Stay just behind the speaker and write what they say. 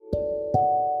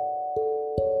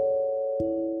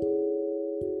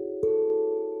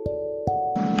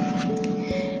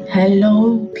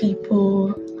Hello,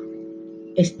 people.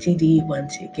 It's TD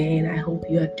once again. I hope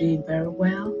you are doing very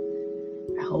well.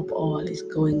 I hope all is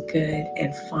going good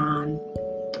and fun,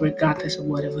 regardless of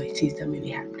whatever it is that may be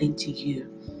happening to you.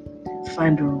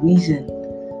 Find a reason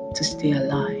to stay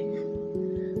alive.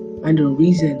 Find a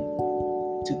reason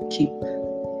to keep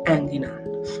hanging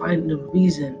on. Find a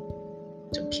reason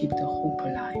to keep the hope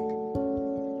alive.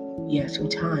 Yeah,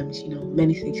 sometimes,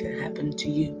 many things can happen to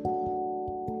you.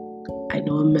 I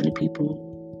know many people,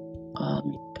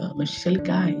 especially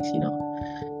guys,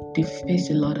 they face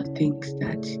a lot of things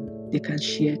that they can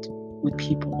share with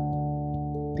people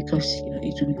because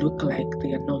it will look like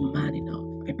they are not man enough.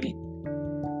 I mean,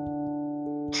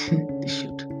 they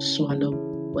should swallow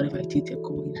whatever it is they're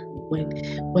going through. When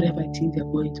whatever it is they're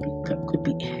going through could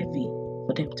be heavy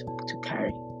for them to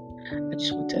carry. I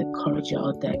just want to encourage you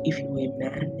out there. If you're a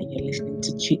man and you're listening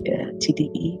to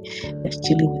TDE that's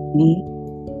chilling with me,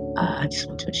 I just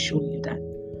want to assure you that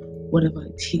whatever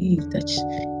it is that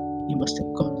you must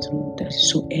have gone through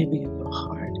that's so heavy in your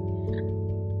heart,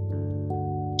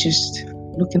 just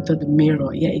look into the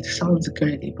mirror. Yeah, it sounds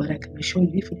girly, but I can assure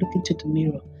you, if you look into the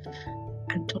mirror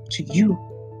and talk to yourself,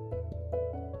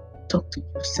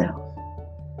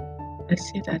 and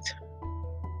say that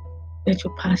let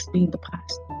your past be in the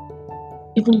past.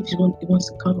 Even if it wants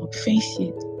to come up, face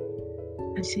it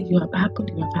and say, you have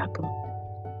happened.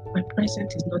 My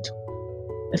present is not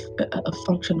a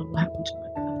function of what happened to my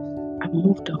past. I've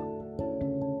moved on,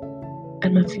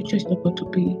 and my future is not going to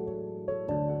be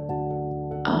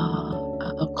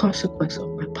a consequence of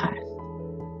my past.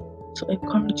 So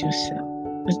encourage yourself.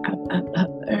 Because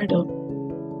I've heard of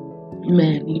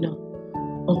men,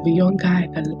 of a young guy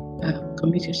that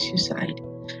committed suicide,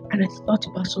 and I thought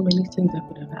about so many things that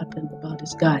could have happened about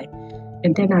this guy,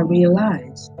 and then I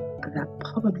realized that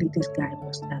probably this guy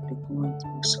must have been going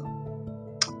through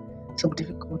some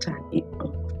difficult time.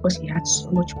 Of course, he had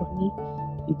so much money,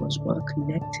 he was well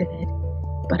connected,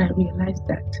 but I realized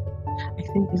that I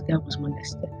think this guy was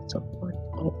molested at some point,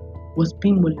 or was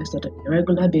being molested on a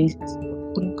regular basis,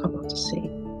 but couldn't come out to say.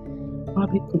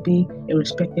 Probably could be a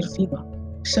respected figure,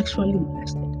 sexually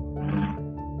molested.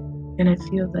 And I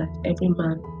feel that every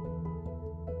man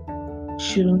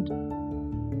shouldn't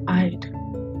hide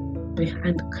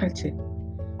behind the curtain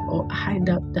or hide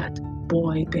up that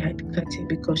boy behind the curtain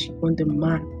because you want the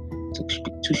man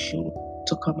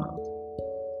to come out.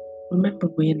 Remember,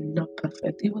 we're not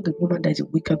perfect. Even the woman that is a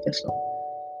weaker vessel,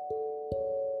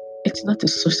 it's not a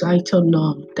societal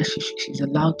norm that she's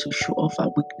allowed to show off her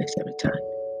weakness every time.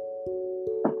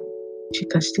 She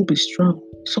can still be strong.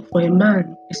 So for a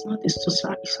man, it's not a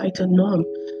societal norm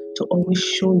to always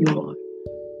show your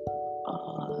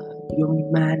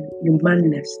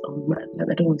manness, or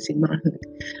I don't want to say manhood,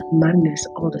 manness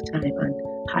all the time and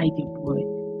hide your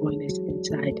boyness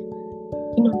inside.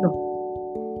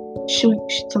 No.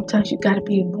 Sometimes you gotta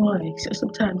be a boy. So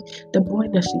sometimes the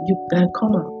boyness in you gotta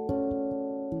come out.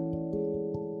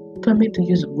 Permit the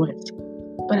use of words,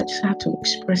 but I just have to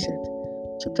express it.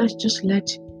 Sometimes just let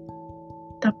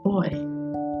that boy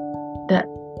that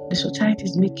the society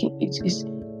is making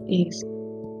is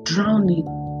drowning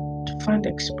to find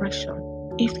expression.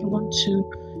 If you want to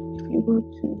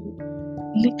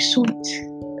lick sweet,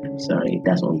 I'm sorry,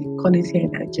 that's what we call it here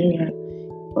in Nigeria.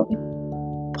 Probably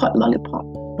pot lollipop.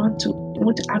 You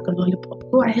want to act a lollipop,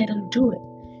 go ahead and do it.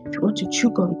 If you want to chew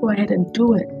gum, go ahead and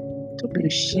do it. Don't be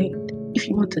ashamed. If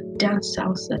you want to dance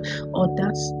salsa or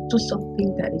do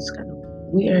something that is kind of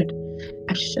weird,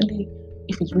 actually,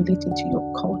 if it's related to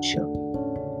your culture,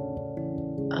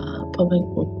 probably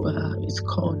it's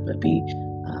called maybe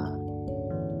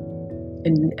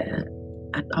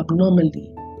an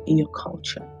abnormality in your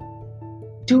culture.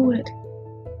 Do it.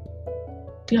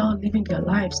 They are living their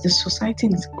lives. The society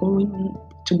is going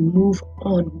to move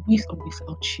on with or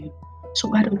without you. So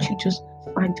why don't you just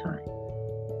find time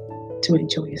to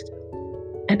enjoy yourself?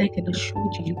 And I can assure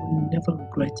you, you will never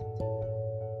regret it.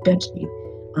 Bet me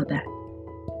on that.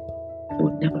 You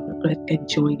will never regret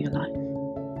enjoying your life.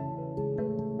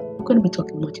 I'm going to be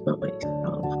talking much about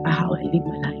myself, how I live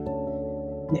my life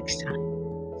next time.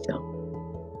 So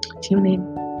tune in,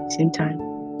 same time,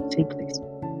 same place.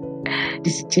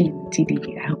 This is Chilling with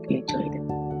TD. I hope you enjoyed it.